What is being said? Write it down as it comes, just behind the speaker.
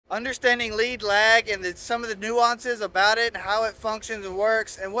Understanding lead lag and some of the nuances about it and how it functions and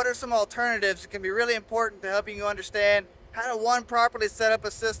works, and what are some alternatives, can be really important to helping you understand how to, one, properly set up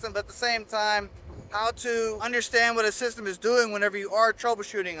a system, but at the same time, how to understand what a system is doing whenever you are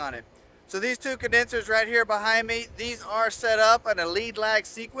troubleshooting on it. So these two condensers right here behind me, these are set up in a lead lag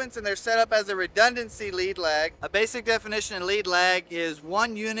sequence, and they're set up as a redundancy lead lag. A basic definition of lead lag is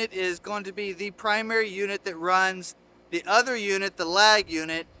one unit is going to be the primary unit that runs. The other unit, the lag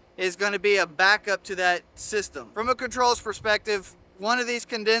unit, is going to be a backup to that system. From a controls perspective, one of these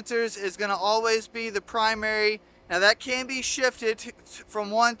condensers is going to always be the primary. Now that can be shifted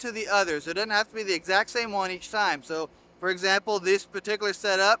from one to the other, so it doesn't have to be the exact same one each time. So for example, this particular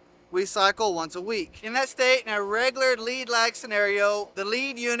setup, we cycle once a week. In that state, in a regular lead lag scenario, the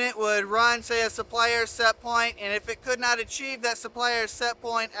lead unit would run, say, a supply air set point, and if it could not achieve that supply air set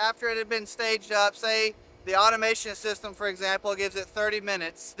point after it had been staged up, say the automation system, for example, gives it 30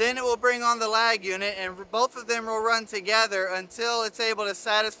 minutes, then it will bring on the lag unit, and both of them will run together until it's able to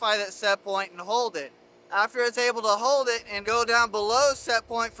satisfy that set point and hold it. After it's able to hold it and go down below set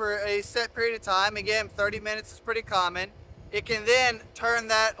point for a set period of time, again, 30 minutes is pretty common, it can then turn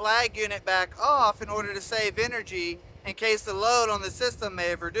that lag unit back off in order to save energy in case the load on the system may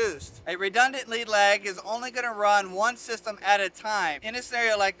have reduced. A redundant lead lag is only going to run one system at a time. In a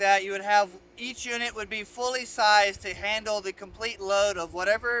scenario like that, you would have each unit would be fully sized to handle the complete load of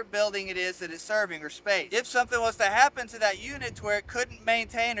whatever building it is that it's serving or space. If something was to happen to that unit to where it couldn't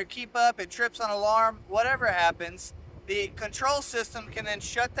maintain or keep up, it trips on alarm, whatever happens, the control system can then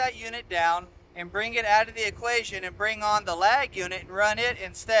shut that unit down and bring it out of the equation and bring on the lag unit and run it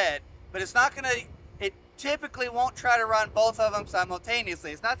instead. But it's not going to, it typically won't try to run both of them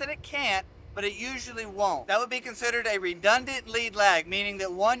simultaneously. It's not that it can't, but it usually won't. That would be considered a redundant lead lag, meaning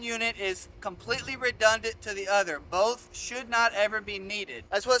that one unit is completely redundant to the other. Both should not ever be needed.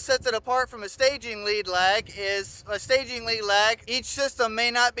 That's what sets it apart from a staging lead lag. Is a staging lead lag, each system may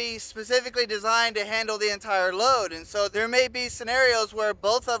not be specifically designed to handle the entire load, and so there may be scenarios where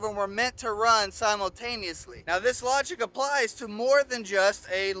both of them were meant to run simultaneously. Now this logic applies to more than just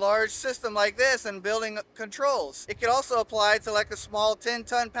a large system like this and building controls. It could also apply to like a small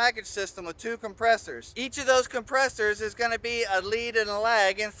 10-ton package system with 2 compressors. Each of those compressors is going to be a lead and a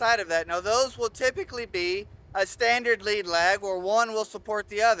lag inside of that. Now those will typically be a standard lead lag where one will support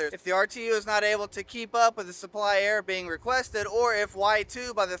the other. If the RTU is not able to keep up with the supply air being requested, or if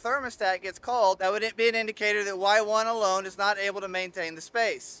Y2 by the thermostat gets called, that would be an indicator that Y1 alone is not able to maintain the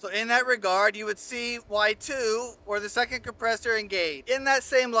space. So in that regard, you would see Y2 or the second compressor engage. In that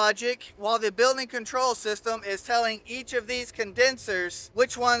same logic, while the building control system is telling each of these condensers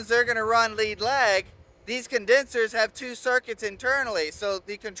which ones they're going to run lead lag, these condensers have 2 circuits internally. So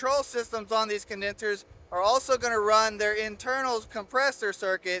the control systems on these condensers are also going to run their internal compressor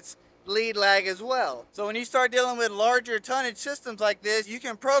circuits lead lag as well. So when you start dealing with larger tonnage systems like this, you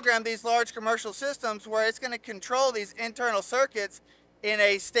can program these large commercial systems where it's going to control these internal circuits in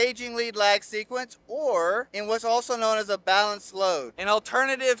a staging lead lag sequence, or in what's also known as a balanced load. An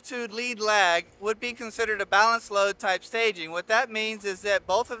alternative to lead lag would be considered a balanced load type staging. What that means is that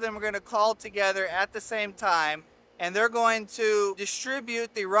both of them are going to call together at the same time, and they're going to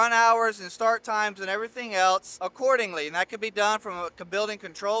distribute the run hours and start times and everything else accordingly. And that could be done from a building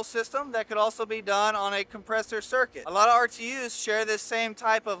control system. That could also be done on a compressor circuit. A lot of RTUs share this same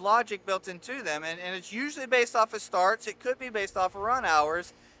type of logic built into them, and it's usually based off of starts. It could be based off of run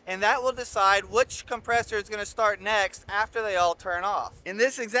hours, and that will decide which compressor is going to start next after they all turn off. In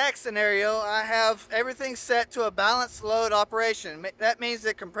this exact scenario, I have everything set to a balanced load operation. That means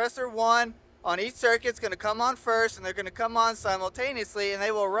that compressor 1 on each circuit is going to come on first, and they're going to come on simultaneously, and they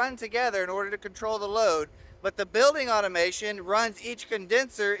will run together in order to control the load. But the building automation runs each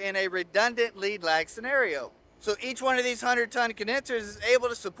condenser in a redundant lead lag scenario. So each one of these 100-ton condensers is able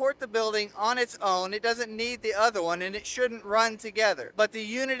to support the building on its own. It doesn't need the other one, and it shouldn't run together. But the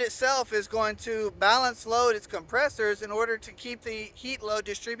unit itself is going to balance load its compressors in order to keep the heat load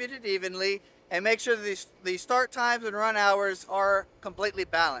distributed evenly and make sure that the start times and run hours are completely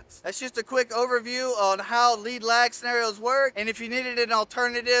balanced. That's just a quick overview on how lead lag scenarios work, and if you needed an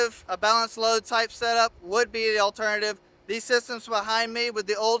alternative, a balanced load type setup would be the alternative. These systems behind me with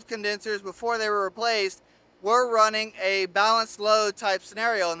the old condensers before they were replaced were running a balanced load type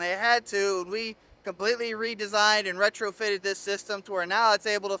scenario, and they had to, and we completely redesigned and retrofitted this system to where now it's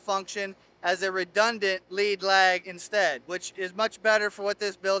able to function as a redundant lead lag instead, which is much better for what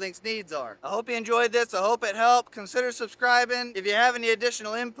this building's needs are. I hope you enjoyed this. I hope it helped. Consider subscribing. If you have any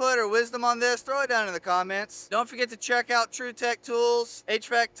additional input or wisdom on this, throw it down in the comments. Don't forget to check out TruTech Tools.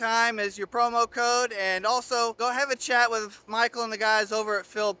 HVAC Time is your promo code, and also go have a chat with Michael and the guys over at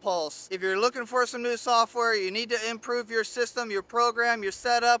Field Pulse. If you're looking for some new software, you need to improve your system, your program, your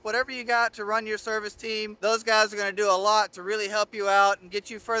setup, whatever you got to run your service team, those guys are going to do a lot to really help you out and get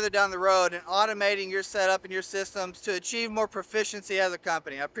you further down the road and automating your setup and your systems to achieve more proficiency as a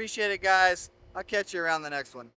company. I appreciate it, guys. I'll catch you around the next one.